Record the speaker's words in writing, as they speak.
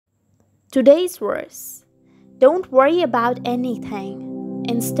Today's verse: don't worry about anything.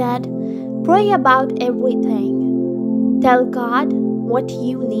 Instead, pray about everything. Tell God what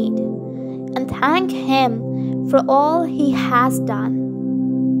you need and thank Him for all He has done.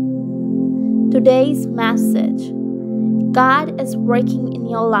 Today's message: God is working in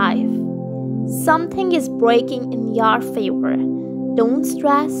your life. Something is breaking in your favor. Don't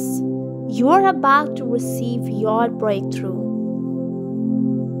stress. You are about to receive your breakthrough.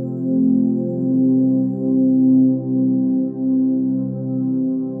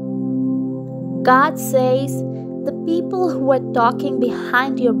 God says the people who are talking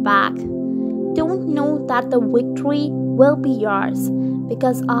behind your back don't know that the victory will be yours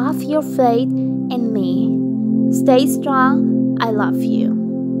because of your faith in me. Stay strong. I love you.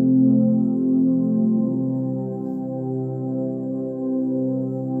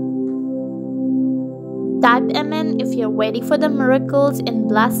 Type Amen if you're ready for the miracles and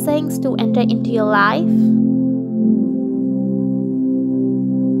blessings to enter into your life.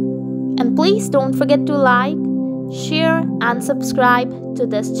 And please don't forget to like, share, and subscribe to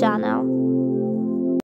this channel.